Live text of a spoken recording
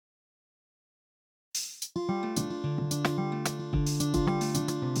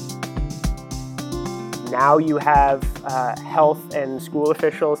Now you have health and school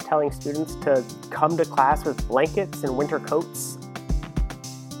officials telling students to come to class with blankets and winter coats.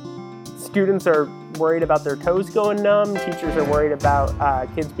 Students are worried about their toes going numb. Teachers are worried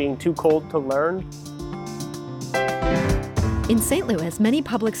about kids being too cold to learn. In St. Louis, many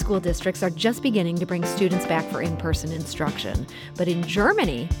public school districts are just beginning to bring students back for in-person instruction. But in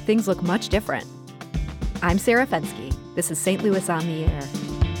Germany, things look much different. I'm Sarah Fenske. This is St. Louis on the Air.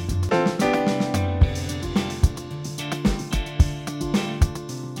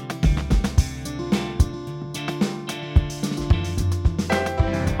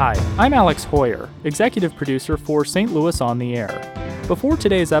 Hi, I'm Alex Hoyer, executive producer for St. Louis on the Air. Before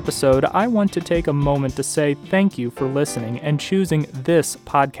today's episode, I want to take a moment to say thank you for listening and choosing this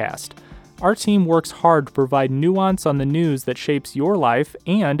podcast. Our team works hard to provide nuance on the news that shapes your life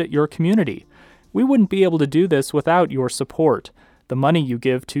and your community. We wouldn't be able to do this without your support. The money you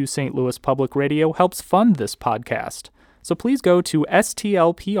give to St. Louis Public Radio helps fund this podcast. So please go to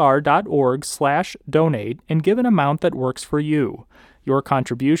stlpr.org/donate and give an amount that works for you. Your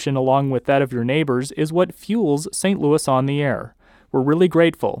contribution, along with that of your neighbors, is what fuels St. Louis on the Air. We're really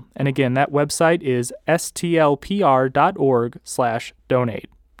grateful. And again, that website is stlpr.org/donate.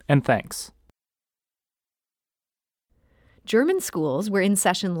 And thanks. German schools were in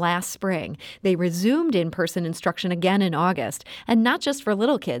session last spring. They resumed in-person instruction again in August, and not just for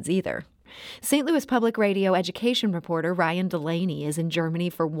little kids either. St. Louis Public Radio education reporter Ryan Delaney is in Germany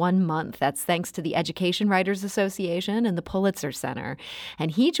for 1 month. That's thanks to the Education Writers Association and the Pulitzer Center.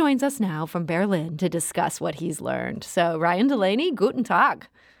 And he joins us now from Berlin to discuss what he's learned. So, Ryan Delaney, guten Tag.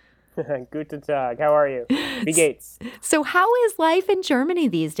 Guten Tag. How are you? Wie geht's? So how is life in Germany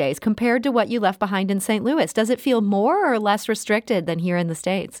these days compared to what you left behind in St. Louis? Does it feel more or less restricted than here in the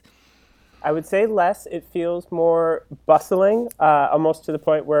States? I would say less. It feels more bustling, almost to the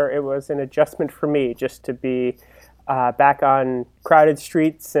point where it was an adjustment for me just to be back on crowded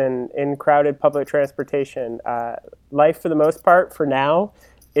streets and in crowded public transportation. Life, for the most part, for now,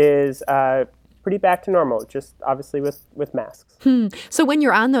 is pretty back to normal, just obviously with masks. So when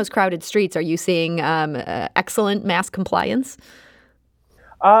you're on those crowded streets, are you seeing excellent mask compliance?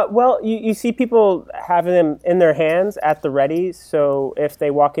 Well, you see people having them in their hands at the ready. So if they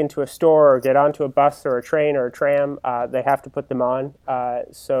walk into a store or get onto a bus or a train or a tram, they have to put them on.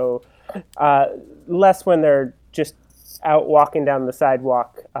 So less when they're just out walking down the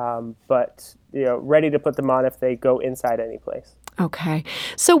sidewalk, but ready to put them on if they go inside any place. Okay.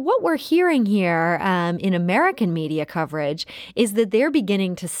 So what we're hearing here in American media coverage is that they're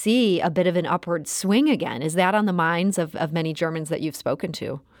beginning to see a bit of an upward swing again. Is that on the minds of many Germans that you've spoken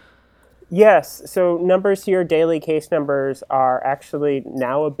to? Yes. So numbers here, daily case numbers, are actually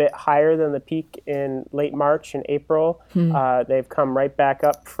now a bit higher than the peak in late March and April. They've come right back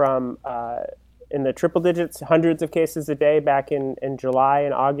up from in the triple digits, hundreds of cases a day back in July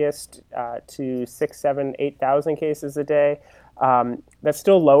and August to 6,000, 7,000, 8,000 cases a day. That's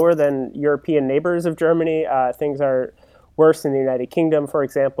still lower than European neighbors of Germany. Things are worse in the United Kingdom, for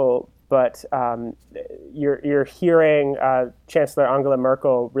example. But you're hearing Chancellor Angela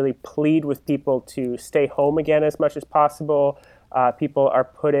Merkel really plead with people to stay home again as much as possible. People are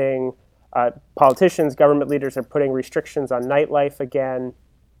putting, politicians, government leaders are putting restrictions on nightlife again.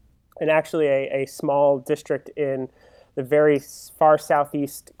 And actually a small district in the very far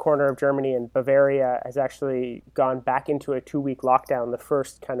southeast corner of Germany in Bavaria has actually gone back into a 2-week lockdown, the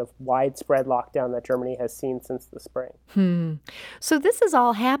first kind of widespread lockdown that Germany has seen since the spring. So this is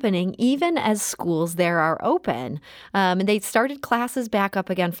all happening even as schools there are open. And they started classes back up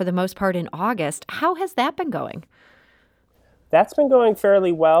again for the most part in August. How has that been going? That's been going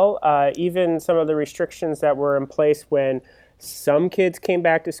fairly well. Even some of the restrictions that were in place when some kids came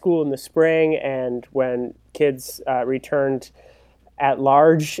back to school in the spring and when kids returned at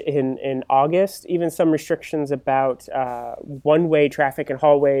large in August, even some restrictions about one-way traffic in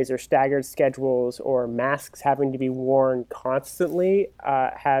hallways or staggered schedules or masks having to be worn constantly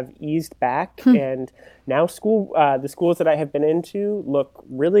have eased back. And now the schools that I have been into look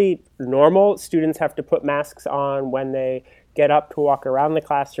really normal. Students have to put masks on when they get up to walk around the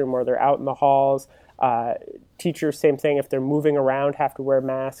classroom or they're out in the halls. Teachers, same thing. If they're moving around, have to wear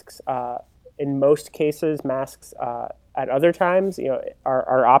masks. In most cases, masks at other times,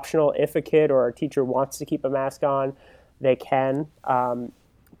 are optional. If a kid or a teacher wants to keep a mask on, they can.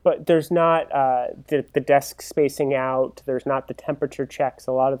 But there's not the desk spacing out. There's not the temperature checks.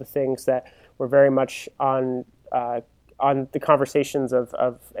 A lot of the things that were very much on the conversations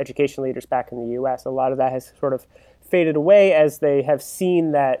of education leaders back in the U.S. A lot of that has sort of faded away as they have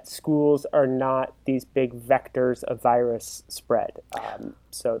seen that schools are not these big vectors of virus spread.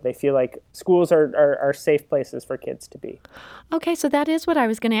 So they feel like schools are safe places for kids to be. Okay, so that is what I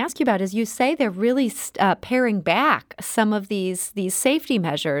was going to ask you about. As you say, they're really paring back some of these safety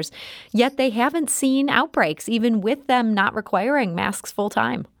measures, yet they haven't seen outbreaks, even with them not requiring masks full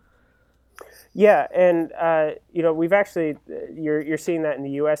time. Yeah, and we've actually you're seeing that in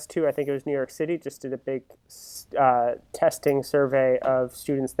the U.S. too. I think it was New York City just did a big testing survey of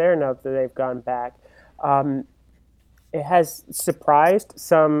students there now that they've gone back. It has surprised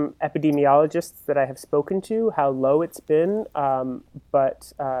some epidemiologists that I have spoken to how low it's been.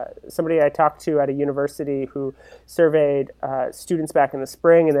 But somebody I talked to at a university who surveyed students back in the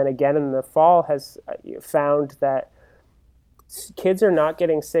spring and then again in the fall has found that kids are not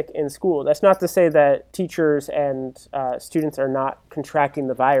getting sick in school. That's not to say that teachers and students are not contracting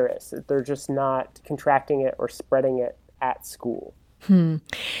the virus. They're just not contracting it or spreading it at school.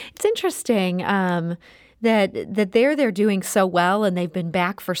 It's interesting that they're doing so well and they've been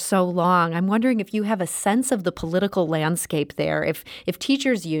back for so long. I'm wondering if you have a sense of the political landscape there, if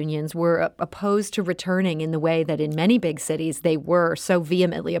teachers' unions were opposed to returning in the way that in many big cities they were so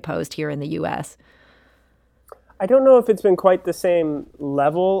vehemently opposed here in the U.S. I don't know if it's been quite the same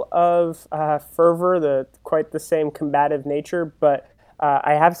level of fervor, quite the same combative nature, but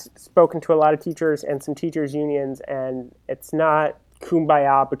I have spoken to a lot of teachers and some teachers' unions, and it's not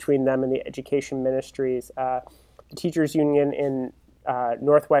kumbaya between them and the education ministries. The teachers' union in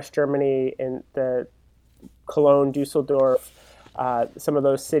Northwest Germany, in the Cologne, Dusseldorf, some of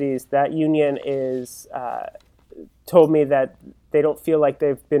those cities, that union is told me that they don't feel like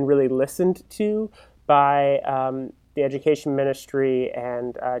they've been really listened to by the education ministry,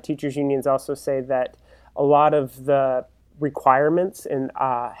 and teachers' unions also say that a lot of the requirements in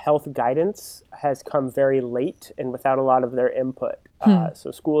health guidance has come very late and without a lot of their input.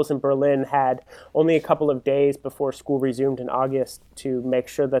 So schools in Berlin had only a couple of days before school resumed in August to make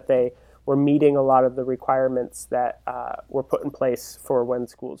sure that they were meeting a lot of the requirements that were put in place for when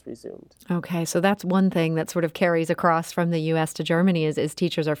schools resumed. Okay, so that's one thing that sort of carries across from the U.S. to Germany is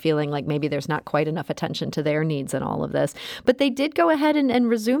teachers are feeling like maybe there's not quite enough attention to their needs in all of this. But they did go ahead and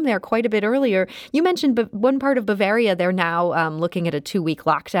resume there quite a bit earlier. You mentioned one part of Bavaria, they're now looking at a 2-week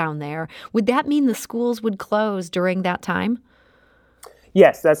lockdown there. Would that mean the schools would close during that time?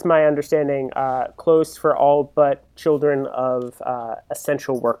 Yes, that's my understanding. Closed for all but children of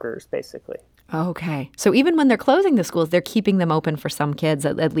essential workers, basically. Okay. So even when they're closing the schools, they're keeping them open for some kids,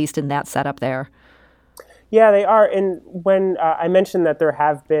 at least in that setup there. Yeah, they are. And when I mentioned that there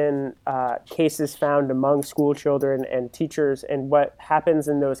have been cases found among school children and teachers, and what happens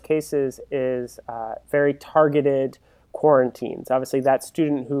in those cases is very targeted quarantines. Obviously, that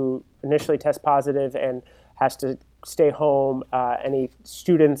student who initially tests positive and has to stay home, any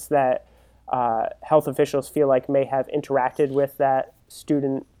students that health officials feel like may have interacted with that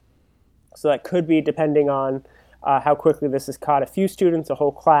student. So that could be, depending on how quickly this is caught, a few students, a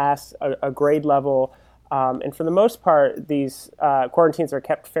whole class, a grade level. And for the most part, these quarantines are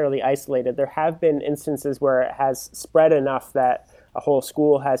kept fairly isolated. There have been instances where it has spread enough that a whole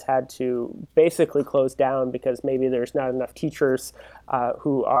school has had to basically close down because maybe there's not enough teachers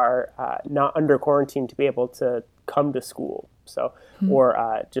who are not under quarantine to be able to come to school. So,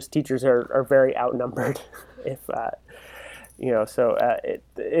 or just teachers are very outnumbered.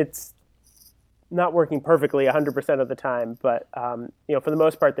 It's not working perfectly 100% of the time, but for the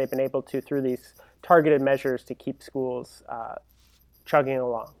most part, they've been able to, through these targeted measures, to keep schools chugging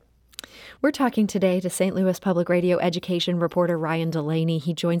along. We're talking today to St. Louis Public Radio education reporter Ryan Delaney.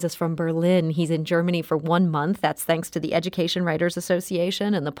 He joins us from Berlin. He's in Germany for 1 month. That's thanks to the Education Writers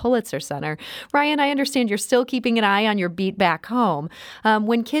Association and the Pulitzer Center. Ryan, I understand you're still keeping an eye on your beat back home.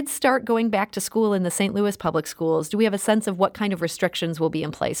 When kids start going back to school in the St. Louis public schools, do we have a sense of what kind of restrictions will be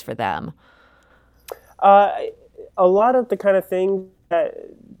in place for them? A lot of the kind of things that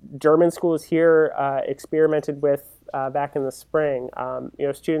German schools here experimented with back in the spring.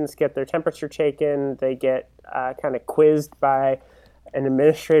 Students get their temperature taken. They get kind of quizzed by an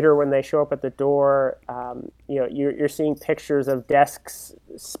administrator when they show up at the door. You're seeing pictures of desks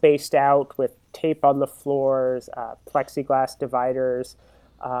spaced out with tape on the floors, plexiglass dividers.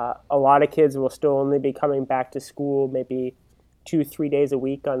 A lot of kids will still only be coming back to school maybe 2-3 days a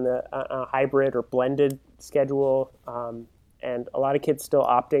week on a hybrid or blended schedule. And a lot of kids still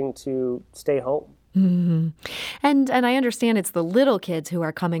opting to stay home. Mm-hmm. And I understand it's the little kids who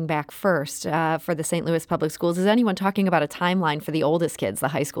are coming back first for the St. Louis Public Schools. Is anyone talking about a timeline for the oldest kids, the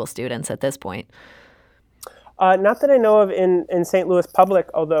high school students, at this point? Not that I know of in St. Louis Public,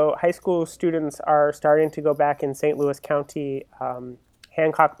 although high school students are starting to go back in St. Louis County.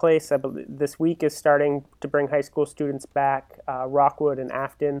 Hancock Place, I believe, this week is starting to bring high school students back. Rockwood and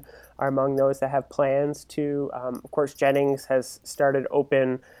Afton are among those that have plans to. Of course, Jennings has started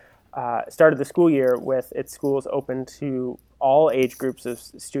the school year with its schools open to all age groups of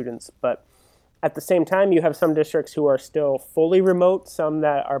students. But at the same time, you have some districts who are still fully remote, some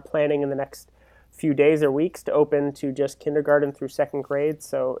that are planning in the next few days or weeks to open to just kindergarten through second grade.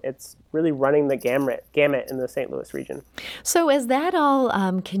 So it's really running the gamut in the St. Louis region. So as that all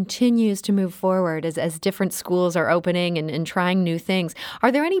continues to move forward, as different schools are opening and trying new things,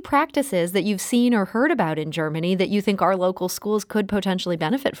 are there any practices that you've seen or heard about in Germany that you think our local schools could potentially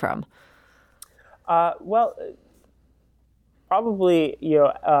benefit from? Well, probably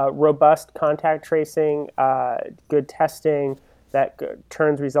robust contact tracing, good testing, that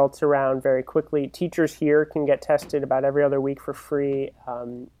turns results around very quickly. Teachers here can get tested about every other week for free.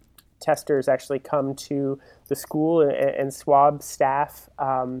 Testers actually come to the school and swab staff.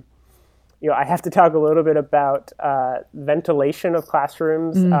 I have to talk a little bit about ventilation of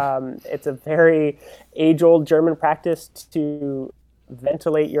classrooms. It's a very age-old German practice to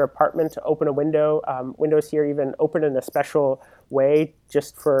ventilate your apartment, to open a window. Windows here even open in a special way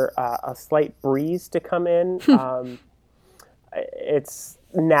just for a slight breeze to come in. It's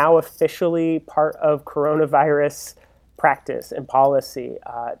now officially part of coronavirus practice and policy.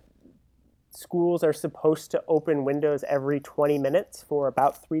 Schools are supposed to open windows every 20 minutes for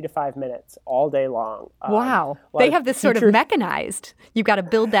about 3 to 5 minutes all day long. Wow. They have this sort of mechanized. You've got to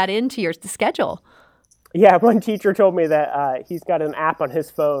build that into your schedule. Yeah, one teacher told me that he's got an app on his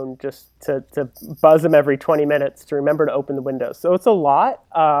phone just to buzz him every 20 minutes to remember to open the windows. So it's a lot.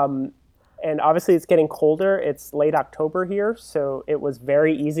 And obviously it's getting colder. It's late October here, so it was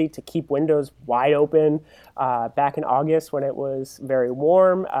very easy to keep windows wide open back in August when it was very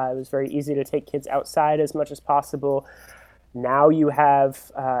warm. It was very easy to take kids outside as much as possible. Now you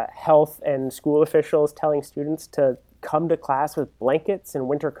have health and school officials telling students to come to class with blankets and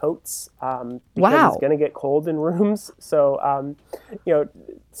winter coats because it's going to get cold in rooms. So,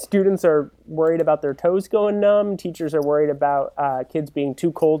 students are worried about their toes going numb. Teachers are worried about kids being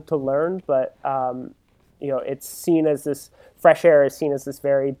too cold to learn. But, it's seen as this fresh air is seen as this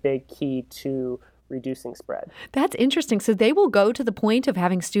very big key to reducing spread. That's interesting. So they will go to the point of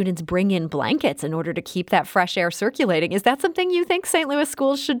having students bring in blankets in order to keep that fresh air circulating. Is that something you think St. Louis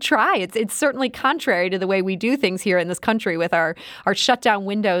schools should try? It's certainly contrary to the way we do things here in this country with our shut down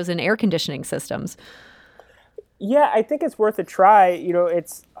windows and air conditioning systems. Yeah, I think it's worth a try.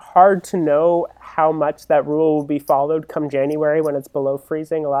 It's hard to know how much that rule will be followed come January when it's below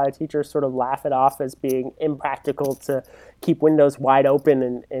freezing. A lot of teachers sort of laugh it off as being impractical to keep windows wide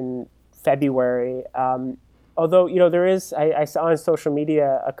open in February. Although, there is, I saw on social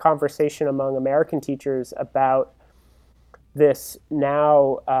media a conversation among American teachers about this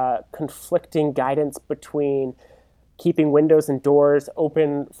now conflicting guidance between keeping windows and doors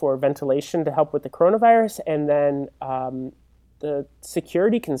open for ventilation to help with the coronavirus and then the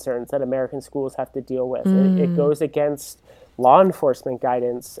security concerns that American schools have to deal with. It goes against law enforcement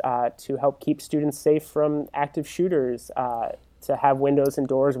guidance to help keep students safe from active shooters, to have windows and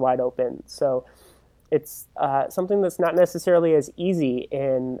doors wide open. So it's something that's not necessarily as easy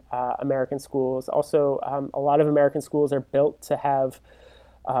in American schools. Also, a lot of American schools are built to have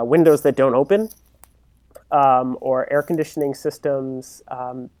windows that don't open or air conditioning systems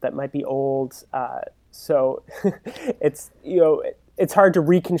that might be old. So it's hard to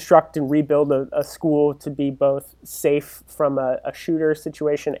reconstruct and rebuild a school to be both safe from a shooter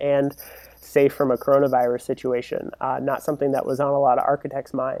situation and safe from a coronavirus situation. Not something that was on a lot of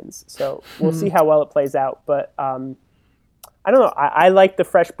architects' minds. So we'll see how well it plays out. But I don't know. I like the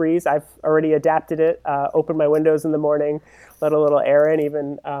fresh breeze. I've already adapted it. Open my windows in the morning, let a little air in,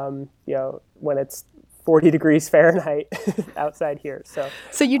 even when it's 40 degrees Fahrenheit outside here.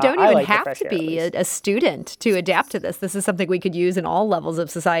 So you don't even have to be a student to adapt to this. This is something we could use in all levels of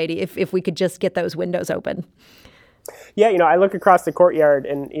society if we could just get those windows open. Yeah, I look across the courtyard,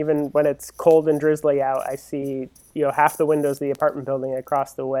 and even when it's cold and drizzly out, I see, half the windows of the apartment building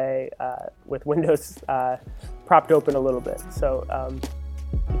across the way with windows propped open a little bit. So,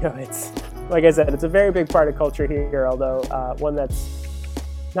 it's, like I said, it's a very big part of culture here, although one that's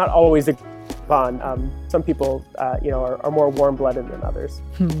not always upon. Some people, are more warm-blooded than others.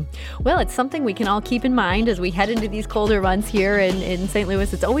 Well, it's something we can all keep in mind as we head into these colder months here in St.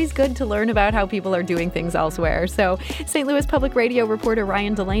 Louis. It's always good to learn about how people are doing things elsewhere. So, St. Louis Public Radio reporter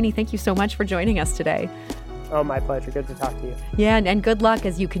Ryan Delaney, thank you so much for joining us today. Oh, my pleasure. Good to talk to you. Yeah, and good luck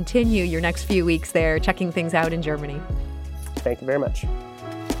as you continue your next few weeks there, checking things out in Germany. Thank you very much.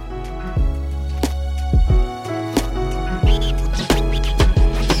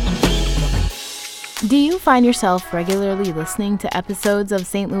 Do you find yourself regularly listening to episodes of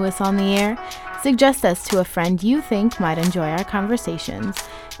St. Louis on the Air? Suggest us to a friend you think might enjoy our conversations,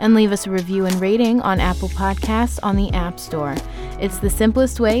 and leave us a review and rating on Apple Podcasts on the App Store. It's the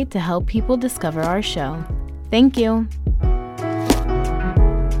simplest way to help people discover our show. Thank you.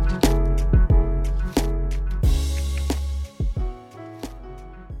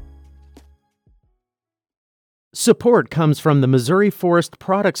 Support comes from the Missouri Forest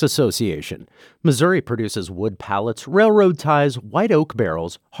Products Association. Missouri produces wood pallets, railroad ties, white oak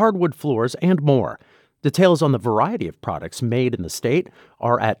barrels, hardwood floors, and more. Details on the variety of products made in the state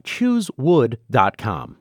are at choosewood.com.